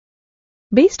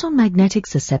Based on magnetic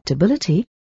susceptibility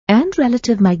and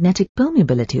relative magnetic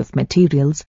permeability of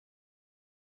materials,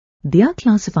 they are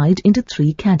classified into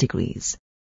three categories,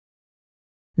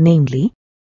 namely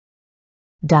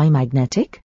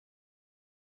dimagnetic,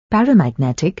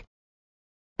 paramagnetic,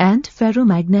 and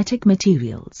ferromagnetic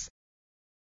materials.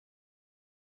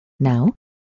 Now,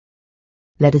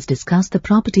 let us discuss the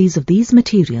properties of these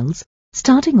materials,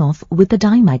 starting off with the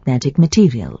dimagnetic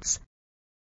materials.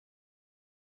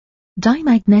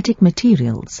 Dimagnetic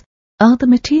materials are the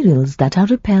materials that are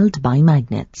repelled by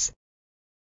magnets.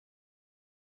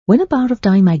 When a bar of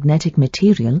dimagnetic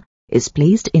material is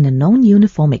placed in a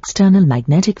non-uniform external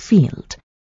magnetic field,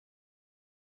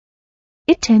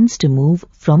 it tends to move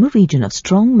from a region of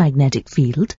strong magnetic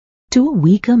field to a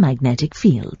weaker magnetic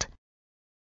field.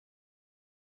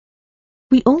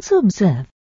 We also observe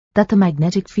that the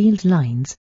magnetic field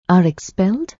lines are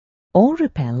expelled or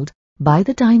repelled by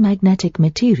the dimagnetic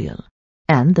material,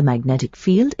 and the magnetic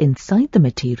field inside the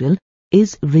material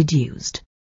is reduced.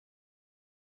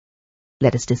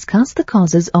 Let us discuss the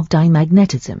causes of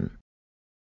dimagnetism.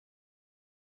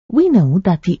 We know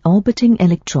that the orbiting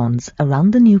electrons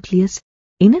around the nucleus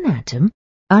in an atom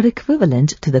are equivalent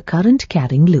to the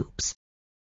current-carrying loops.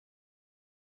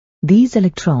 These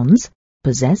electrons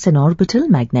possess an orbital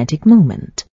magnetic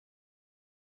moment.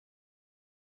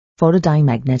 For a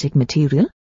dimagnetic material,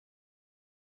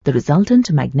 the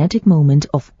resultant magnetic moment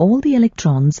of all the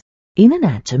electrons in an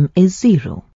atom is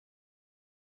zero.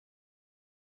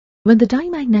 When the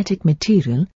dimagnetic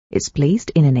material is placed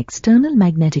in an external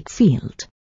magnetic field,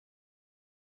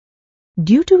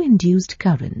 due to induced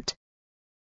current,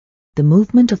 the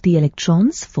movement of the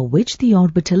electrons for which the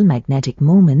orbital magnetic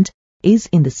moment is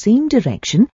in the same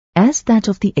direction as that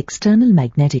of the external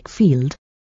magnetic field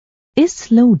is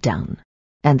slowed down,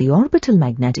 and the orbital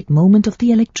magnetic moment of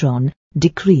the electron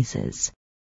decreases.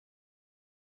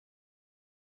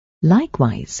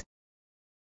 Likewise,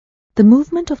 the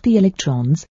movement of the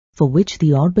electrons for which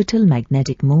the orbital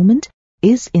magnetic moment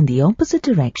is in the opposite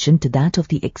direction to that of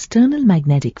the external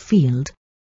magnetic field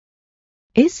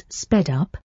is sped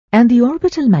up, and the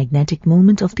orbital magnetic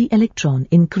moment of the electron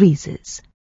increases.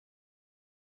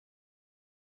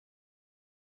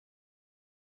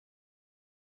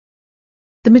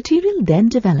 The material then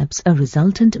develops a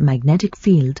resultant magnetic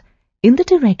field in the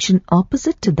direction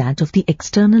opposite to that of the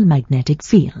external magnetic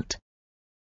field.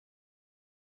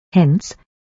 Hence,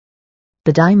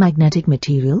 the dimagnetic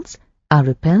materials are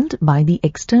repelled by the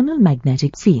external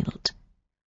magnetic field.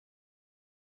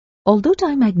 Although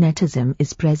dimagnetism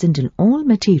is present in all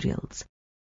materials,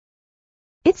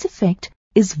 its effect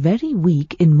is very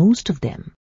weak in most of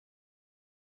them.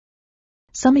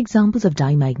 Some examples of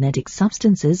dimagnetic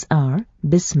substances are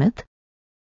bismuth,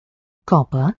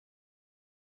 copper,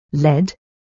 lead,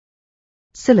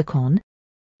 silicon,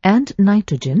 and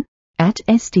nitrogen at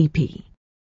STP.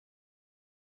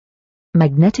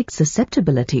 Magnetic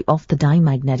susceptibility of the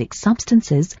dimagnetic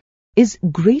substances is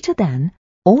greater than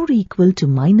or equal to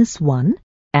 -1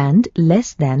 and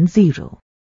less than 0.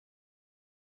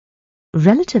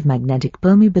 Relative magnetic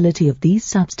permeability of these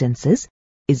substances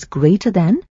is greater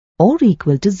than or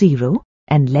equal to 0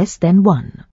 and less than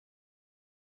 1.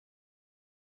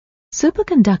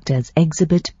 Superconductors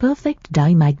exhibit perfect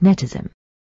dimagnetism.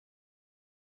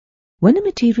 When a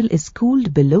material is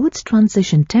cooled below its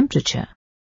transition temperature,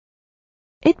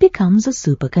 it becomes a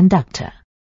superconductor.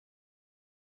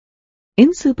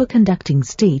 In superconducting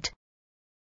state,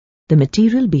 the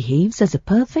material behaves as a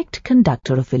perfect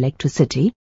conductor of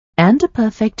electricity and a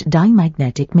perfect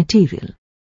dimagnetic material.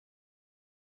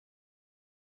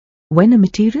 When a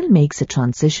material makes a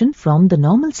transition from the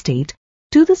normal state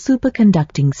to the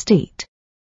superconducting state,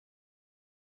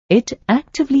 it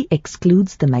actively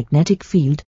excludes the magnetic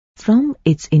field from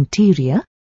its interior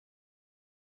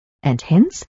and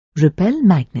hence repel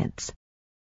magnets.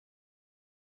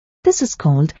 This is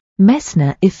called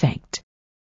Meissner effect.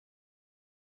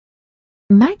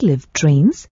 Maglev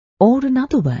trains, or in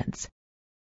other words,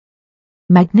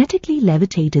 magnetically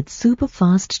levitated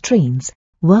superfast trains,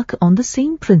 work on the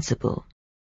same principle.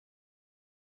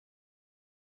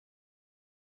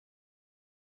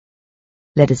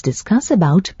 Let us discuss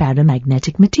about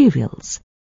paramagnetic materials.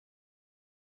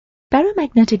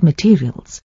 Paramagnetic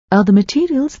materials are the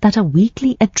materials that are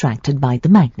weakly attracted by the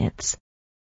magnets.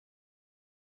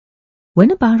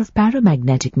 When a bar of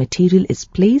paramagnetic material is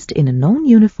placed in a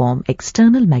non-uniform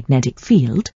external magnetic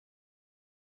field,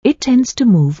 it tends to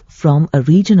move from a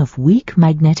region of weak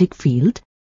magnetic field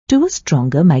to a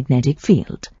stronger magnetic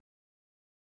field.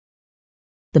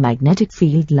 The magnetic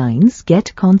field lines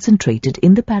get concentrated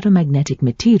in the paramagnetic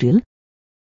material,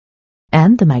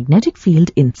 and the magnetic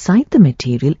field inside the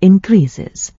material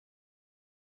increases.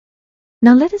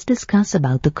 Now let us discuss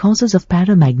about the causes of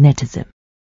paramagnetism.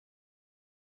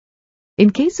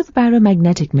 In case of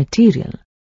paramagnetic material,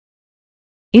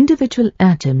 individual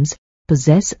atoms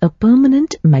possess a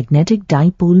permanent magnetic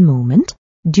dipole moment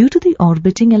due to the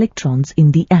orbiting electrons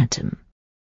in the atom.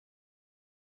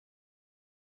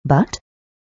 But,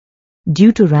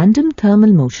 due to random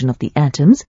thermal motion of the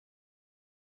atoms,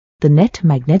 the net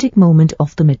magnetic moment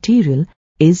of the material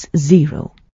is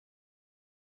zero.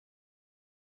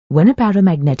 When a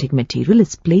paramagnetic material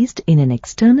is placed in an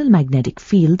external magnetic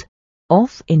field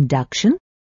of induction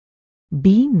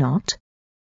B0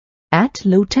 at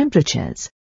low temperatures,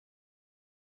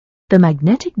 the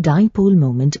magnetic dipole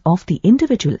moment of the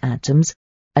individual atoms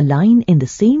align in the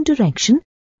same direction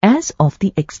as of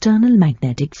the external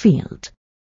magnetic field.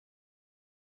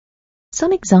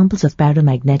 Some examples of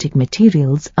paramagnetic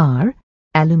materials are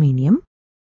aluminium,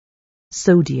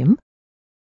 sodium,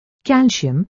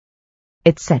 calcium,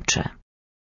 etc.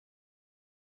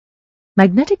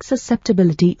 Magnetic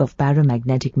susceptibility of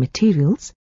paramagnetic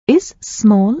materials is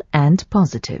small and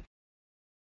positive.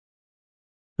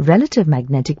 Relative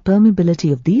magnetic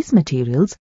permeability of these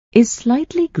materials is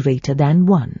slightly greater than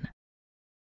 1.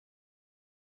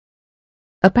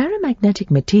 A paramagnetic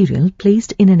material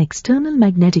placed in an external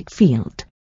magnetic field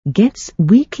gets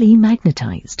weakly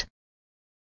magnetized.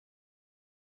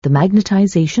 The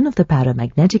magnetization of the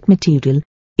paramagnetic material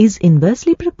is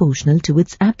inversely proportional to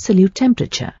its absolute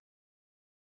temperature.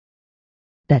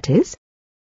 That is,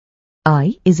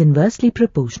 I is inversely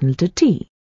proportional to T.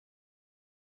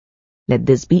 Let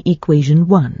this be equation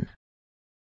 1.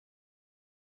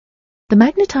 The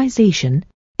magnetization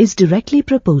is directly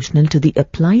proportional to the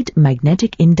applied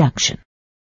magnetic induction.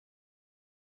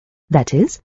 That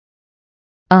is,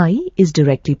 I is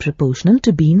directly proportional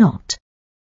to B0.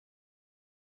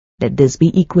 Let this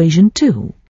be equation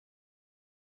 2.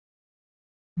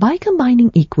 By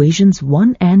combining equations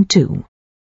 1 and 2,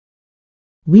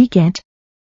 we get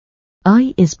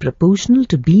I is proportional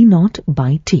to B0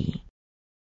 by T.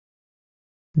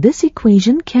 This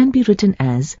equation can be written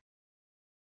as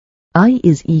I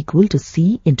is equal to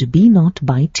C into B0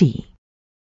 by T,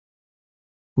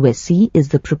 where C is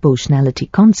the proportionality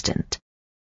constant.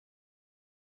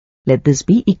 Let this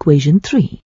be equation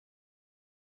 3.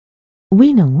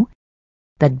 We know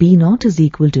that B0 is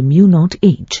equal to mu0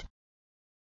 H.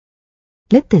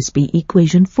 Let this be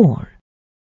equation 4.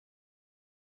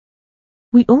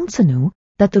 We also know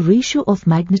that the ratio of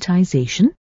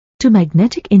magnetization to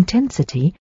magnetic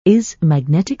intensity is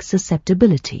magnetic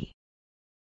susceptibility.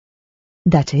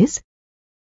 That is,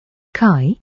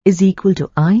 chi is equal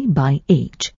to I by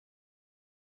H.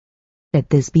 Let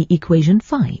this be equation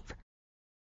 5.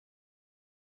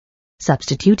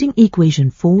 Substituting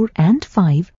equation 4 and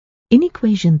 5 in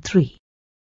equation 3.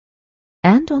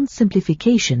 And on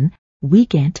simplification, we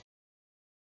get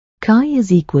chi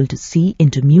is equal to C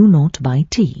into mu0 by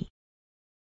T.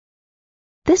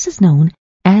 This is known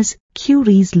as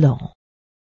Curie's law,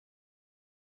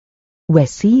 where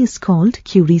C is called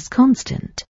Curie's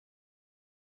constant.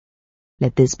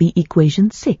 Let this be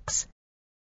equation 6.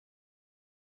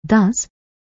 Thus,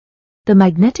 the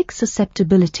magnetic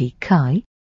susceptibility chi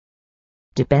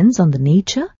depends on the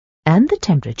nature and the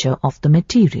temperature of the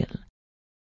material.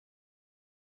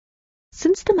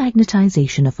 Since the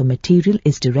magnetization of a material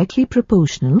is directly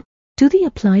proportional to the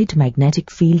applied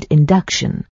magnetic field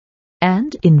induction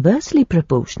and inversely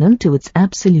proportional to its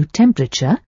absolute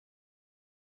temperature,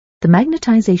 the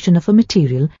magnetization of a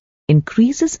material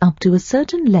increases up to a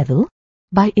certain level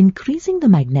by increasing the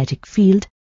magnetic field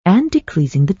and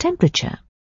decreasing the temperature.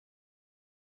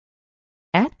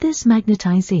 At this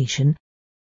magnetization,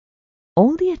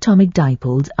 all the atomic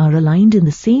dipoles are aligned in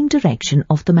the same direction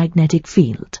of the magnetic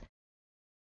field.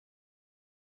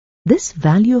 This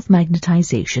value of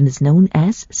magnetization is known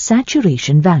as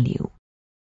saturation value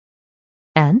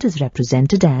and is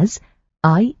represented as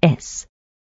Is.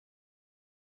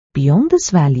 Beyond this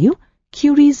value,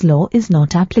 Curie's law is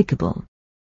not applicable.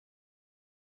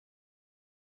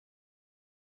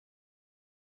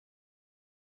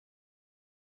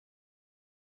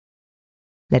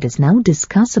 Let us now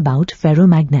discuss about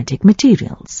ferromagnetic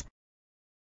materials.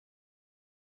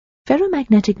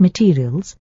 Ferromagnetic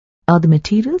materials are the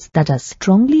materials that are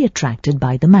strongly attracted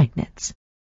by the magnets.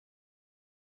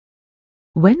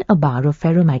 When a bar of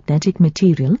ferromagnetic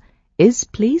material is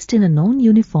placed in a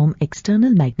non-uniform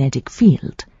external magnetic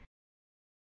field,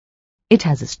 it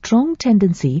has a strong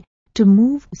tendency to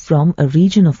move from a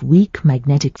region of weak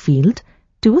magnetic field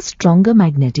to a stronger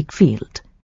magnetic field.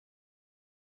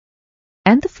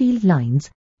 And the field lines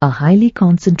are highly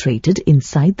concentrated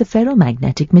inside the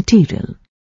ferromagnetic material.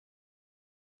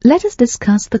 Let us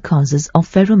discuss the causes of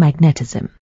ferromagnetism.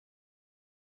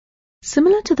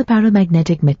 Similar to the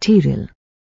paramagnetic material,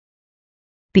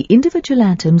 the individual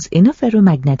atoms in a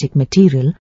ferromagnetic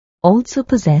material also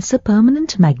possess a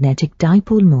permanent magnetic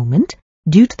dipole moment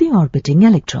due to the orbiting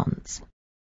electrons.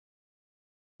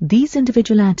 These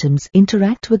individual atoms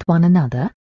interact with one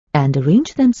another and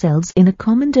arrange themselves in a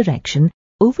common direction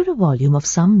over a volume of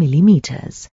some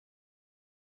millimeters.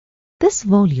 This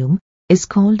volume is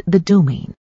called the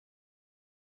domain.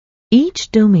 Each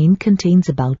domain contains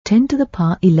about 10 to the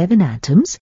power 11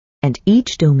 atoms, and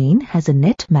each domain has a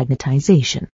net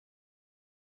magnetization.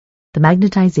 The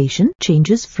magnetization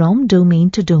changes from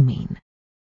domain to domain.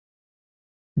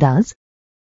 Thus,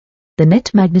 the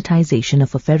net magnetization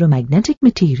of a ferromagnetic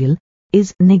material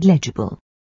is negligible.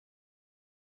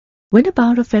 When a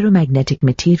bar of ferromagnetic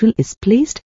material is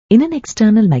placed in an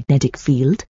external magnetic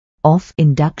field of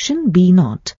induction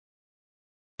B0,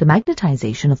 the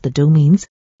magnetization of the domains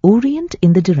orient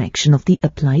in the direction of the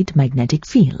applied magnetic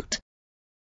field.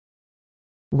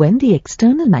 When the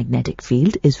external magnetic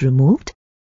field is removed,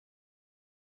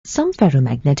 some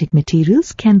ferromagnetic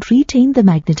materials can retain the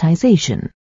magnetization,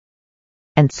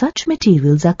 and such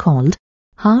materials are called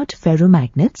hard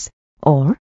ferromagnets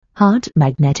or hard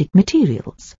magnetic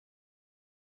materials.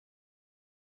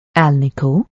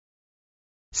 Alnico,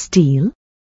 steel,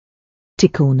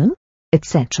 Tyrconal,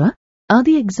 etc. are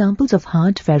the examples of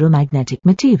hard ferromagnetic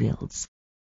materials.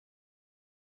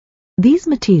 These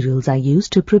materials are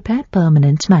used to prepare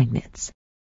permanent magnets.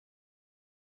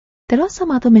 There are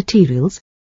some other materials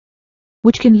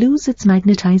which can lose its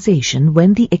magnetization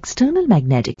when the external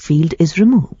magnetic field is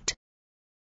removed.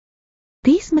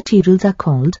 These materials are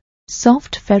called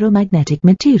soft ferromagnetic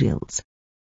materials,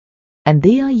 and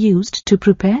they are used to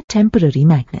prepare temporary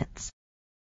magnets.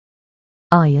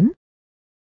 Iron,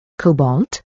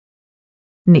 cobalt,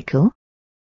 nickel,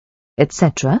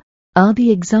 etc. are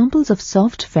the examples of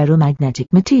soft ferromagnetic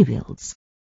materials.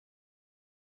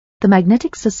 The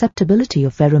magnetic susceptibility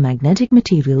of ferromagnetic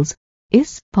materials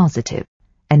is positive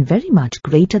and very much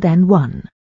greater than 1.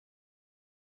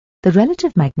 The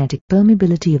relative magnetic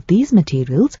permeability of these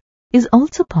materials is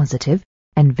also positive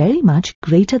and very much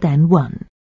greater than 1.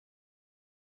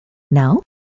 Now,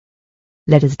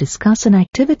 let us discuss an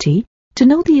activity to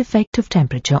know the effect of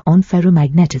temperature on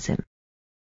ferromagnetism.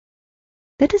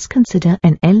 Let us consider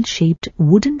an L-shaped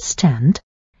wooden stand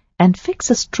and fix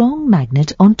a strong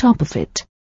magnet on top of it.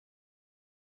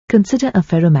 Consider a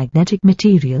ferromagnetic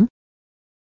material,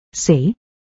 say,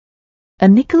 a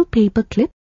nickel paper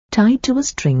clip tied to a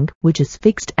string which is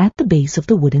fixed at the base of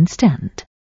the wooden stand.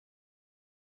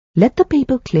 Let the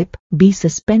paper clip be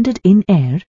suspended in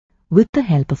air with the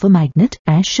help of a magnet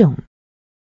as shown.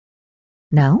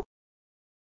 Now,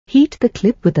 heat the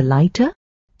clip with a lighter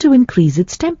to increase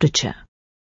its temperature.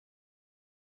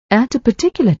 At a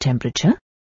particular temperature,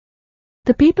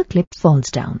 the paper clip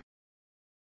falls down.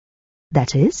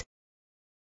 That is,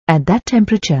 at that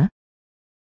temperature,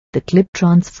 the clip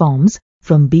transforms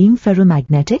from being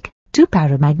ferromagnetic to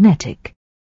paramagnetic.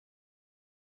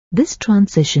 This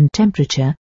transition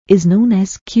temperature is known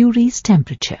as Curie's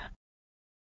temperature.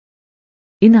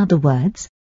 In other words,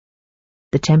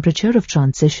 the temperature of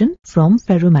transition from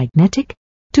ferromagnetic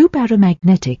to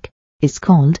paramagnetic is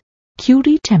called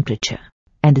Curie temperature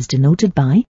and is denoted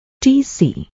by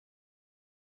Tc.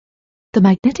 The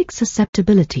magnetic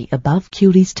susceptibility above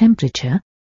Curie's temperature,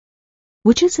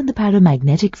 which is in the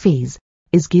paramagnetic phase,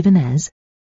 is given as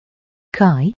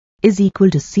chi is equal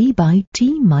to C by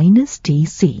T minus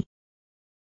Tc.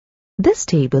 This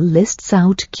table lists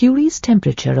out Curie's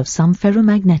temperature of some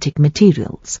ferromagnetic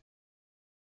materials.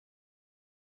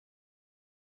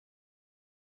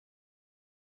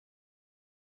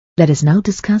 Let us now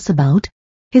discuss about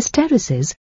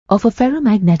hysteresis of a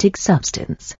ferromagnetic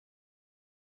substance.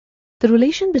 The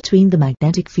relation between the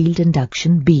magnetic field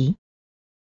induction B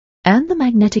and the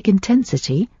magnetic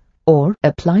intensity or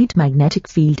applied magnetic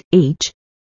field H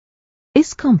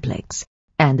is complex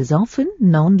and is often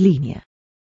non-linear.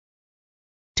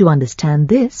 To understand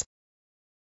this,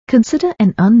 consider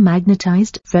an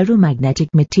unmagnetized ferromagnetic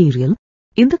material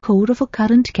in the core of a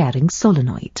current-carrying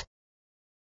solenoid.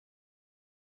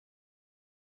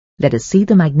 Let us see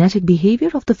the magnetic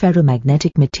behavior of the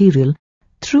ferromagnetic material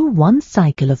through one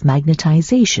cycle of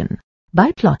magnetization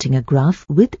by plotting a graph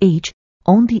with H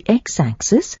on the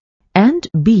x-axis and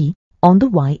B on the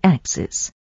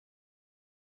y-axis.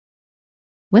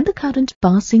 When the current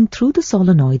passing through the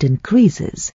solenoid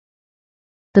increases,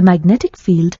 the magnetic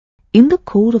field in the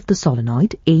core of the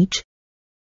solenoid H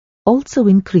also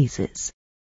increases.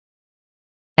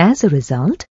 As a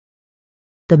result,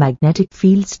 the magnetic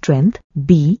field strength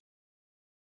B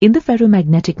in the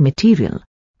ferromagnetic material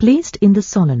placed in the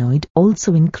solenoid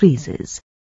also increases.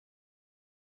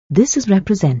 This is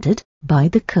represented by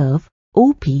the curve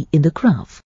OP in the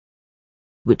graph,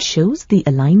 which shows the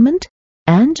alignment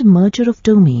and merger of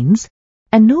domains,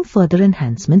 and no further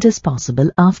enhancement is possible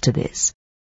after this.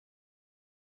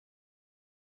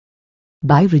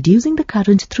 By reducing the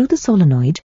current through the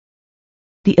solenoid,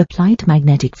 the applied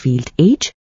magnetic field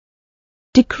H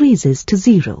decreases to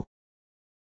 0.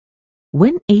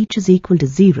 When H is equal to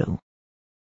 0,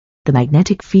 the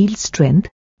magnetic field strength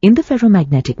in the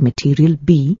ferromagnetic material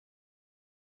B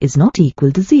is not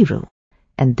equal to 0,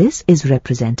 and this is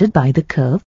represented by the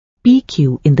curve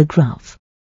PQ in the graph.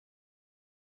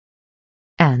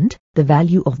 And the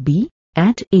value of B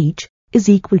at H is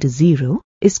equal to 0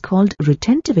 is called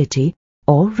retentivity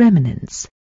or remanence.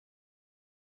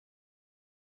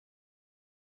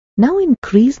 Now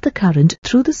increase the current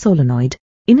through the solenoid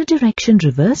in a direction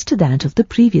reverse to that of the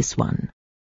previous one.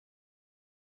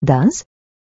 Thus,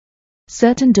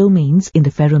 certain domains in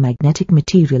the ferromagnetic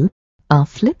material are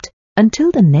flipped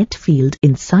until the net field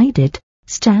inside it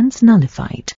stands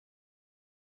nullified.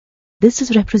 This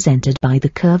is represented by the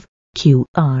curve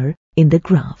QR in the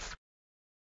graph.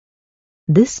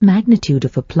 This magnitude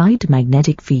of applied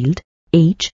magnetic field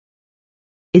H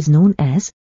is known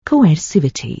as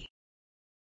coercivity.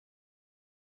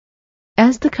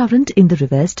 As the current in the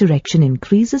reverse direction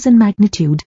increases in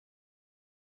magnitude,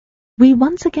 we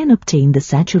once again obtain the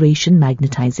saturation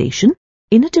magnetization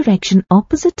in a direction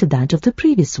opposite to that of the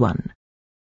previous one.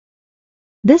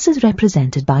 This is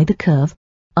represented by the curve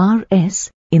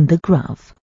RS in the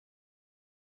graph.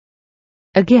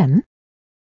 Again,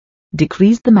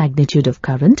 decrease the magnitude of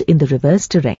current in the reverse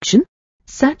direction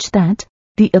such that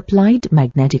the applied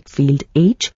magnetic field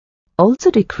H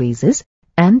also decreases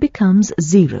and becomes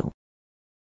 0.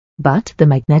 But the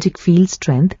magnetic field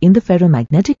strength in the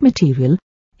ferromagnetic material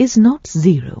is not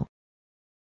 0.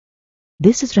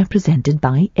 This is represented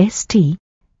by ST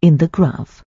in the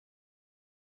graph.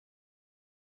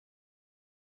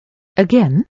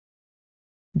 Again,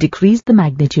 decrease the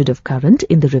magnitude of current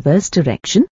in the reverse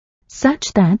direction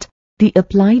such that the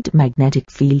applied magnetic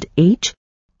field H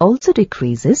also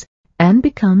decreases and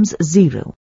becomes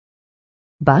 0.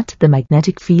 But the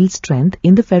magnetic field strength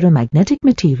in the ferromagnetic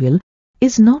material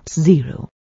is not 0.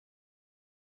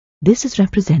 This is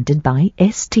represented by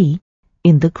ST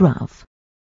in the graph.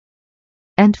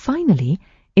 And finally,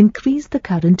 increase the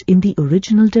current in the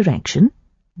original direction,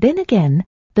 then again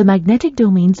the magnetic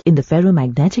domains in the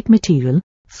ferromagnetic material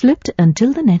flipped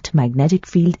until the net magnetic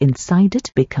field inside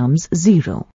it becomes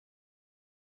 0.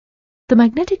 The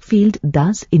magnetic field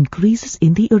thus increases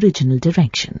in the original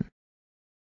direction.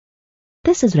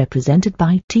 This is represented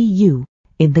by TU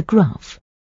in the graph.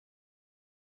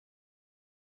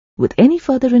 With any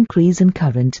further increase in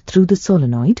current through the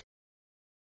solenoid,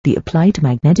 the applied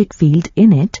magnetic field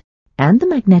in it and the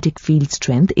magnetic field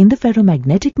strength in the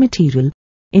ferromagnetic material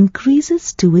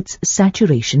increases to its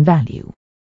saturation value.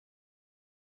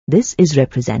 This is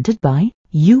represented by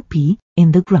UP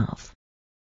in the graph.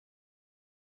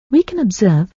 We can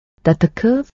observe that the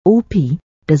curve OP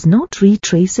does not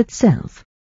retrace itself,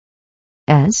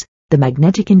 as the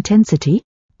magnetic intensity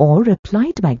or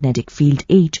applied magnetic field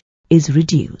H is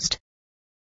reduced.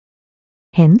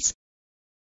 Hence,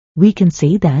 we can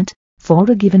say that for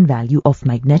a given value of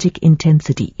magnetic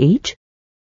intensity H,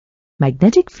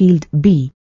 magnetic field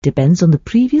B depends on the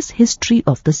previous history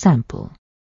of the sample.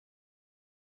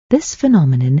 This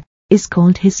phenomenon is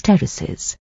called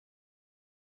hysteresis.